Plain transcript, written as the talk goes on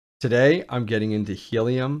Today, I'm getting into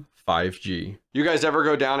Helium 5G. You guys ever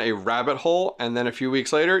go down a rabbit hole and then a few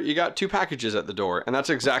weeks later, you got 2 packages at the door? And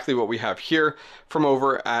that's exactly what we have here from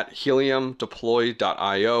over at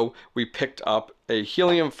heliumdeploy.io. We picked up a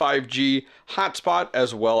Helium 5G hotspot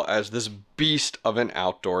as well as this beast of an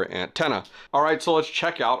outdoor antenna. All right, so let's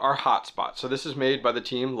check out our hotspot. So this is made by the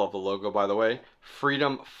team, love the logo by the way,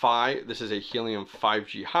 FreedomFi. This is a Helium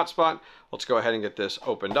 5G hotspot. Let's go ahead and get this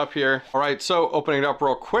opened up here. All right, so opening it up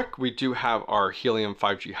real quick, we do have our Helium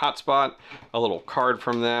 5G hotspot, a little card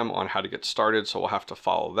from them on how to get started, so we'll have to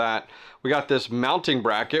follow that. We got this mounting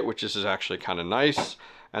bracket, which is actually kind of nice.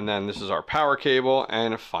 And then this is our power cable,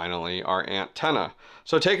 and finally our antenna.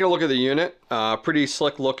 So taking a look at the unit, pretty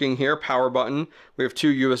slick looking here, power button. We have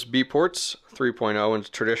 2 USB ports, 3.0 and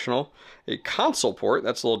traditional. A console port,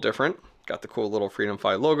 that's a little different. Got the cool little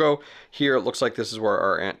FreedomFi logo. Here it looks like this is where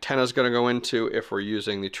our antenna is going to go into if we're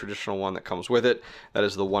using the traditional one that comes with it. That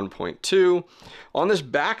is the 1.2. On this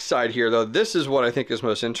back side here though, this is what I think is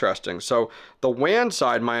most interesting. So the WAN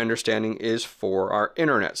side, my understanding, is for our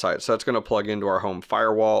internet side. So that's going to plug into our home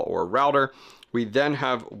firewall or router. We then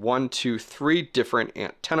have 1, 2, 3 different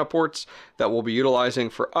antenna ports that we'll be utilizing.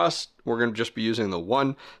 For us, we're going to just be using the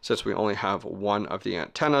one since we only have 1 of the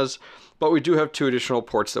antennas. But we do have 2 additional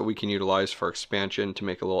ports that we can utilize for expansion to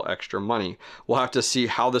make a little extra money. We'll have to see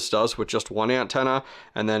how this does with just 1 antenna,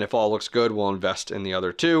 and then if all looks good, we'll invest in the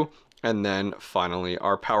other 2. And then finally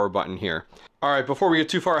our power button here. All right, before we get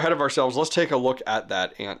too far ahead of ourselves, let's take a look at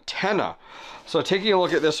that antenna. So taking a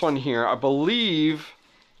look at this one here, I believe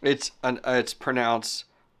it's pronounced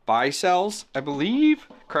Baicell, I believe.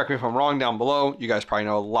 Correct me if I'm wrong down below. You guys probably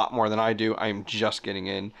know a lot more than I do. I am just getting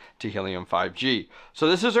in to Helium 5G. So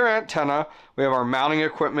this is our antenna. We have our mounting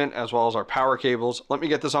equipment as well as our power cables. Let me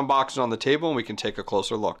get this unboxed on the table and we can take a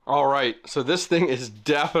closer look. All right, so this thing is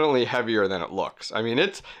definitely heavier than it looks. I mean,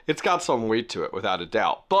 it's got some weight to it without a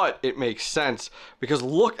doubt, but it makes sense because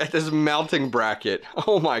look at this mounting bracket.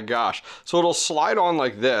 Oh my gosh. So it'll slide on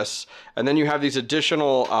like this, and then you have these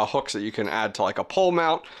additional hooks that you can add to like a pole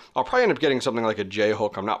mount. I'll probably end up getting something like a J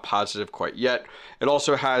hook. I'm not positive quite yet. It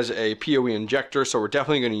also has a PoE injector, so we're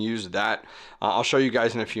definitely going to use that. I'll show you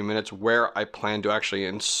guys in a few minutes where I plan to actually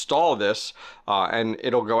install this, and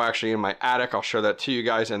it'll go actually in my attic. I'll show that to you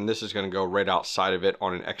guys, and this is going to go right outside of it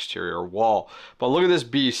on an exterior wall. But look at this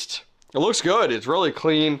beast. It looks good. It's really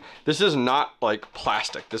clean. This is not like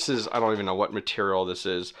plastic. This is, I don't even know what material this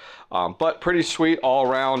is, but pretty sweet all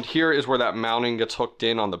around. Here is where that mounting gets hooked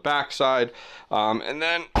in on the back side. And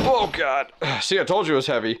then, oh God, see, I told you it was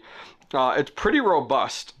heavy. It's pretty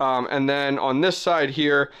robust. And then on this side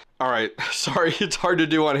here, all right, sorry, it's hard to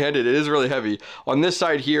do one-handed. It is really heavy. On this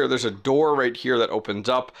side here, there's a door right here that opens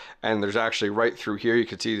up, and there's actually right through here, you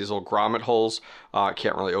can see these little grommet holes. I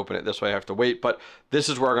can't really open it this way, I have to wait, but this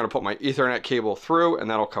is where I'm gonna put my Ethernet cable through, and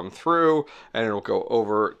that'll come through, and it'll go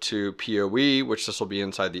over to PoE, which this will be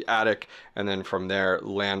inside the attic, and then from there,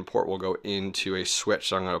 LAN port will go into a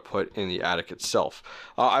switch that I'm gonna put in the attic itself.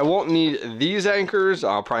 I won't need these anchors.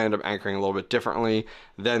 I'll probably end up anchoring a little bit differently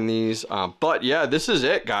than these, but yeah, this is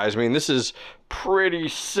it, guys. I mean, this is pretty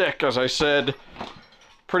sick. As I said,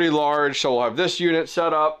 pretty large. So we'll have this unit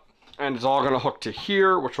set up, and it's all going to hook to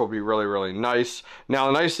here, which will be really, really nice. Now,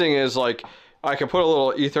 the nice thing is, like, I can put a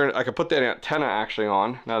little Ethernet, I could put that antenna actually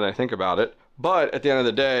on, now that I think about it. But at the end of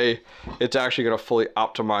the day, it's actually going to fully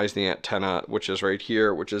optimize the antenna, which is right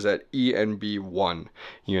here, which is that ENB1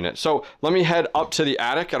 unit. So let me head up to the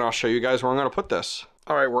attic, and I'll show you guys where I'm going to put this.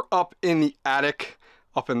 All right, we're up in the attic,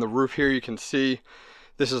 up in the roof here. You can see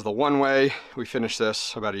this is the one way. We finished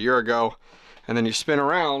this about a year ago, and then you spin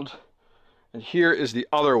around, and here is the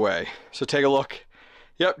other way. So take a look.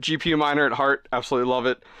 Yep, GPU miner at heart, absolutely love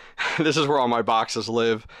it. This is where all my boxes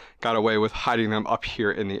live. Got away with hiding them up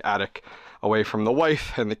here in the attic, away from the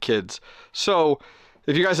wife and the kids. So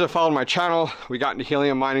if you guys have followed my channel, we got into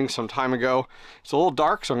helium mining some time ago. It's a little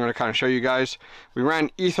dark, so I'm gonna kind of show you guys. We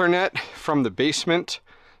ran Ethernet from the basement.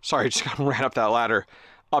 Sorry, just kind of ran up that ladder.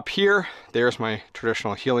 Up here, there's my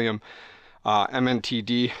traditional helium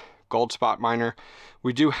MNTD gold spot miner.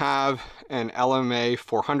 We do have an LMA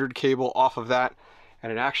 400 cable off of that, and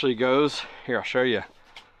it actually goes, here, I'll show you,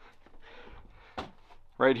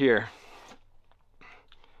 right here.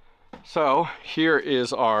 So here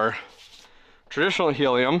is our traditional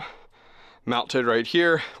helium mounted right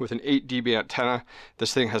here with an 8 dB antenna.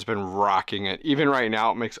 This thing has been rocking it. Even right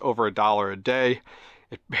now, it makes over $1 a day.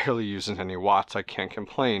 It barely uses any watts, I can't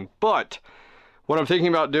complain. But what I'm thinking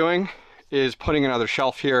about doing is putting another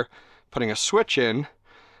shelf here, putting a switch in.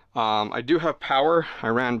 I do have power. I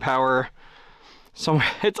ran power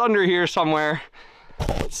somewhere. It's under here somewhere.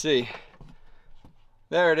 Let's see.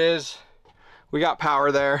 There it is. We got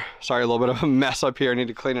power there. Sorry, a little bit of a mess up here. I need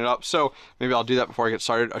to clean it up. So maybe I'll do that before I get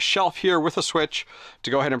started. A shelf here with a switch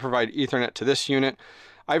to go ahead and provide Ethernet to this unit.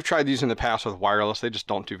 I've tried these in the past with wireless. They just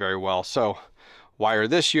don't do very well. So wire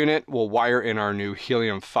this unit. We'll wire in our new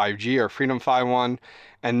Helium 5G or FreedomFi one.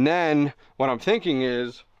 And then what I'm thinking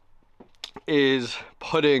is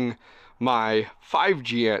putting my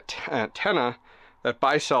 5G antenna, that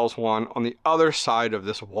Baicell's one, on the other side of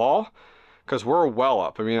this wall, because we're well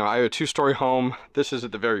up. I mean, I have a 2-story home. This is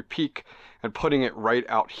at the very peak, and putting it right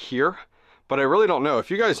out here. But I really don't know.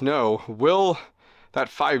 If you guys know, will that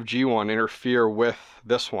 5G one interfere with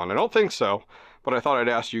this one? I don't think so, but I thought I'd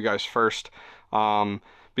ask you guys first,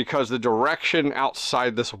 because the direction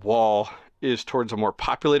outside this wall is towards a more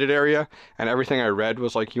populated area, and everything I read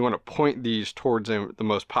was like you want to point these towards the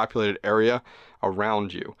most populated area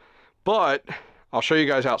around you. But I'll show you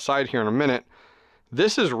guys outside here in a minute.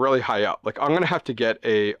 This is really high up. Like, I'm gonna have to get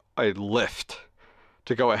a lift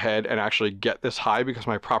to go ahead and actually get this high because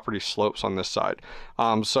my property slopes on this side.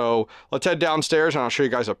 So let's head downstairs and I'll show you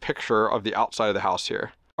guys a picture of the outside of the house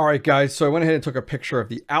here. All right, guys, so I went ahead and took a picture of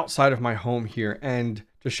the outside of my home here, and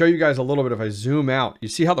to show you guys a little bit, if I zoom out, you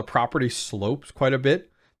see how the property slopes quite a bit.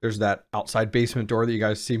 There's that outside basement door that you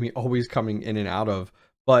guys see me always coming in and out of.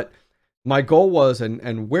 But my goal was,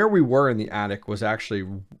 and where we were in the attic was actually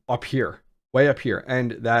up here, way up here.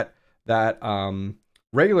 And that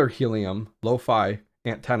regular Helium lo-fi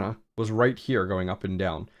antenna was right here going up and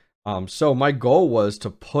down. So my goal was to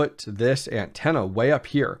put this antenna way up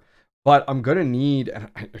here, but I'm going to need, and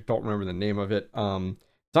I don't remember the name of it.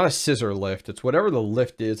 It's not a scissor lift. It's whatever the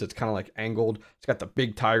lift is. It's kind of like angled. It's got the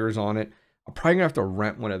big tires on it. I'm probably gonna have to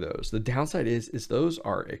rent one of those. The downside is those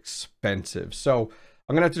are expensive. So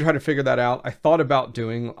I'm gonna have to try to figure that out. I thought about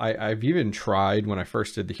doing, I've even tried when I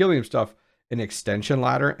first did the Helium stuff, an extension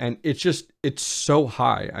ladder, and it's so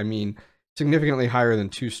high. I mean, significantly higher than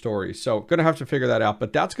 2 stories. So gonna have to figure that out,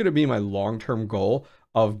 but that's gonna be my long-term goal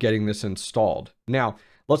of getting this installed. Now,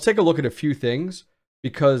 let's take a look at a few things,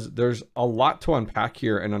 because there's a lot to unpack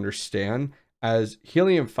here and understand, as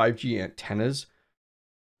Helium 5G antennas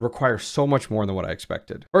require so much more than what I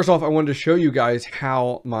expected. First off, I wanted to show you guys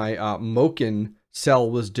how my Moken cell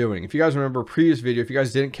was doing. If you guys remember a previous video, if you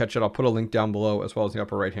guys didn't catch it, I'll put a link down below as well as the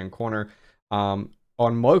upper right hand corner. On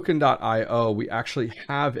Moken.io, we actually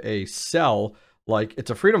have a cell, like it's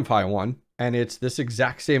a FreedomFi one, and it's this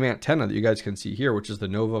exact same antenna that you guys can see here, which is the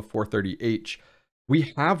Nova 430H.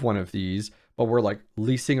 We have one of these, but we're like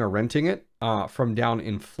leasing or renting it from down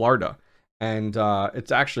in Florida. And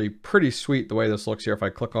it's actually pretty sweet the way this looks here. If I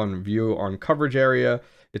click on view on coverage area,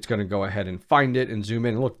 it's going to go ahead and find it and zoom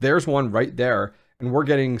in. And look, there's one right there. And we're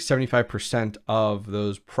getting 75% of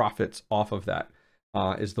those profits off of that,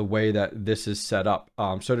 is the way that this is set up.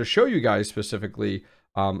 So to show you guys specifically,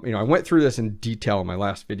 you know, I went through this in detail in my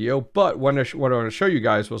last video, but what I want to show you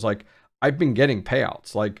guys was like, I've been getting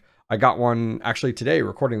payouts. Like, I got one actually today,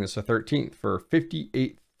 recording this the 13th, for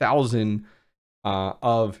 58,000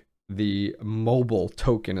 of the mobile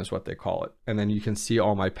token is what they call it. And then you can see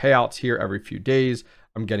all my payouts here every few days.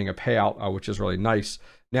 I'm getting a payout, which is really nice.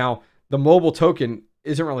 Now, the mobile token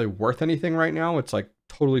isn't really worth anything right now. It's like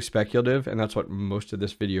totally speculative. And that's what most of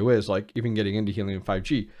this video is, like even getting into Helium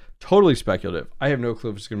 5G, totally speculative. I have no clue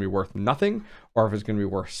if it's going to be worth nothing or if it's going to be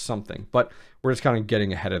worth something, but we're just kind of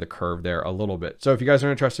getting ahead of the curve there a little bit. So if you guys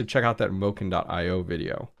are interested, check out that Moken.io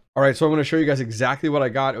video. All right, so I'm going to show you guys exactly what I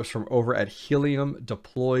got. It was from over at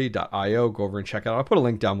heliumdeploy.io. Go over and check it out. I'll put a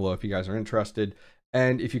link down below if you guys are interested.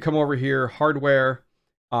 And if you come over here, hardware,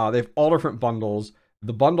 they have all different bundles.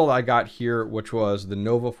 The bundle I got here, which was the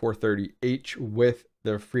Nova 430H with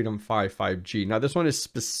the FreedomFi 5G. Now, this one is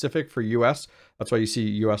specific for US. That's why you see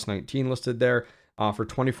US 19 listed there for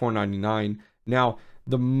 $24.99. Now,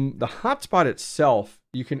 the hotspot itself,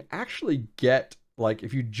 you can actually get, like,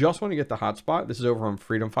 if you just want to get the hotspot, this is over on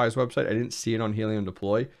FreedomFi's website. I didn't see it on Helium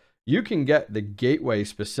Deploy. You can get the gateway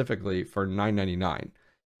specifically for $9.99.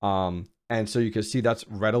 And so you can see that's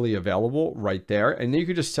readily available right there. And then you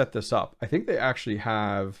could just set this up. I think they actually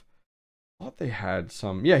have, I thought they had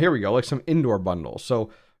some, yeah, here we go, like some indoor bundles. So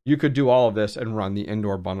you could do all of this and run the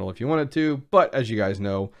indoor bundle if you wanted to. But as you guys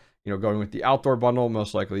know, going with the outdoor bundle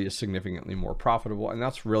most likely is significantly more profitable. And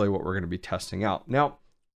that's really what we're going to be testing out. Now,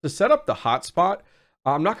 to set up the hotspot,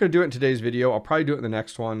 I'm not going to do it in today's video. I'll probably do it in the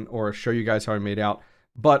next one or show you guys how I made out.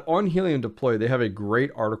 But on Helium Deploy, they have a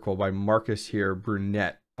great article by Marcus here,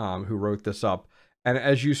 Brunette, who wrote this up. And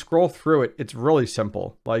as you scroll through it, it's really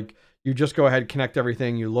simple. Like, you just go ahead, connect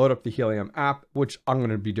everything. You load up the Helium app, which I'm going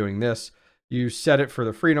to be doing this. You set it for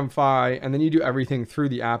the FreedomFi, and then you do everything through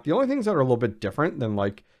the app. The only things that are a little bit different than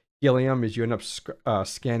like Helium is you end up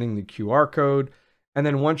scanning the QR code. And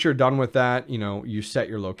then once you're done with that, you know, you set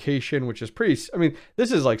your location, which is pretty, I mean,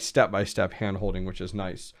 this is like step-by-step hand holding, which is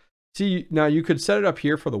nice. See, now you could set it up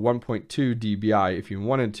here for the 1.2 dBi if you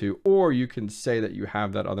wanted to, or you can say that you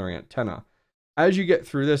have that other antenna. As you get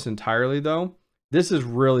through this entirely though, this is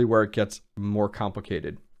really where it gets more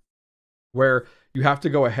complicated, where you have to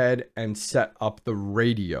go ahead and set up the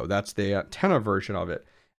radio. That's the antenna version of it.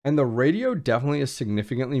 And the radio definitely is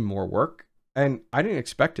significantly more work, and I didn't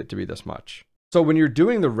expect it to be this much. So when you're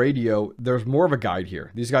doing the radio, there's more of a guide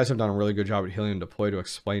here. These guys have done a really good job at Helium Deploy to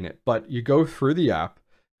explain it, but you go through the app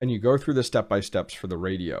and you go through the step-by-steps for the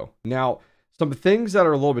radio. Now, some things that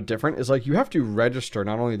are a little bit different is like you have to register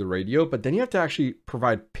not only the radio, but then you have to actually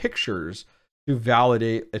provide pictures to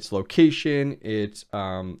validate its location, its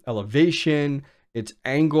elevation, its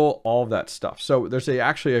angle, all of that stuff. So there's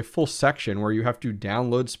actually a full section where you have to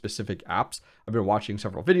download specific apps. I've been watching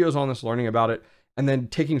several videos on this, learning about it, and then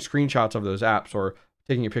taking screenshots of those apps or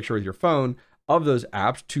taking a picture with your phone of those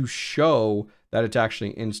apps to show that it's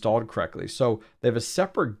actually installed correctly. So they have a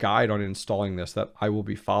separate guide on installing this that I will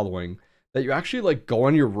be following, that you actually like go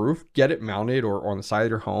on your roof, get it mounted or on the side of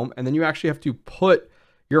your home, and then you actually have to put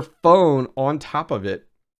your phone on top of it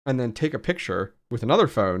and then take a picture with another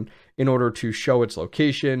phone in order to show its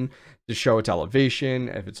location, to show its elevation,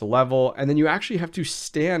 if it's a level, and then you actually have to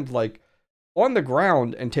stand like on the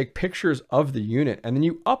ground and take pictures of the unit, and then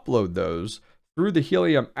you upload those through the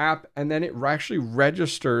Helium app, and then it actually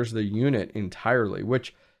registers the unit entirely,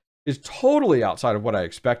 which is totally outside of what I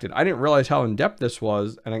expected. I didn't realize how in-depth this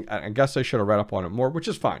was, and I guess I should have read up on it more, which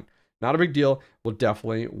is fine. Not a big deal. We'll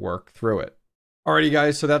definitely work through it. Alrighty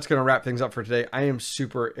guys, so that's going to wrap things up for today. I am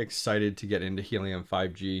super excited to get into Helium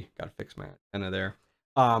 5G. Got to fix my antenna there.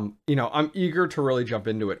 You know, I'm eager to really jump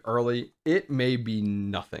into it early. It may be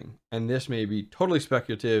nothing, and this may be totally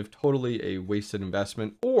speculative, totally a wasted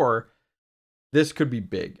investment, or this could be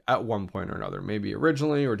big at one point or another, maybe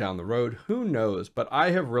originally or down the road, who knows? But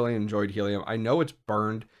I have really enjoyed Helium. I know it's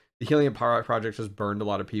burned. The Helium Power Project has burned a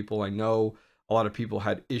lot of people. I know a lot of people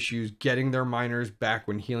had issues getting their miners back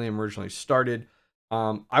when Helium originally started.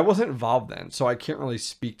 I wasn't involved then, so I can't really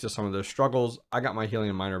speak to some of those struggles. I got my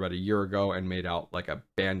Helium miner about a year ago and made out like a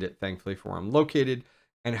bandit, thankfully, for where I'm located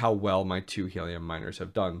and how well my 2 Helium miners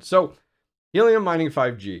have done. So Helium mining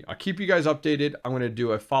 5G, I'll keep you guys updated. I'm going to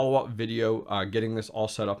do a follow-up video getting this all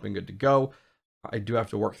set up and good to go. I do have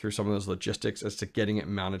to work through some of those logistics as to getting it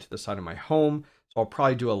mounted to the side of my home. So I'll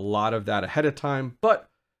probably do a lot of that ahead of time. But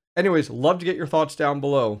anyways, love to get your thoughts down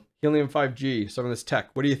below. Helium 5G, some of this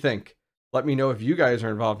tech, what do you think? Let me know if you guys are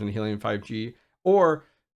involved in Helium 5G, or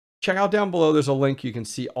check out down below. There's a link. You can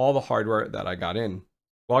see all the hardware that I got in.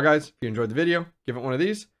 Well, guys, if you enjoyed the video, give it one of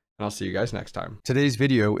these, and I'll see you guys next time. Today's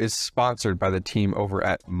video is sponsored by the team over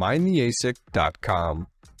at MineTheASIC.com.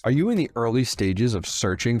 Are you in the early stages of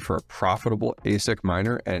searching for a profitable ASIC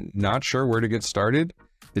miner and not sure where to get started?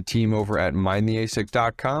 The team over at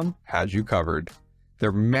MineTheASIC.com has you covered.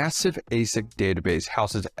 Their massive ASIC database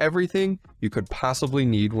houses everything you could possibly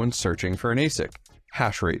need when searching for an ASIC.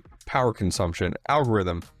 Hash rate, power consumption,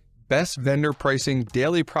 algorithm, best vendor pricing,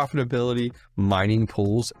 daily profitability, mining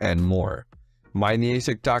pools, and more.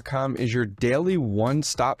 MineTheASIC.com is your daily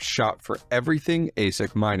one-stop shop for everything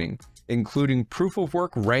ASIC mining, including proof of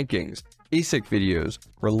work rankings, ASIC videos,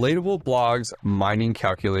 relatable blogs, mining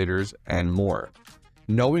calculators, and more.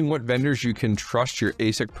 Knowing what vendors you can trust your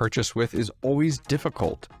ASIC purchase with is always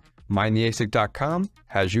difficult. MineTheASIC.com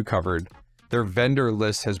has you covered. Their vendor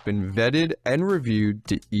list has been vetted and reviewed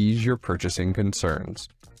to ease your purchasing concerns.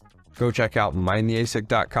 Go check out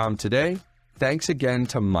MineTheASIC.com today. Thanks again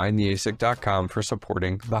to MineTheASIC.com for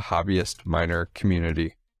supporting the hobbyist miner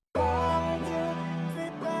community.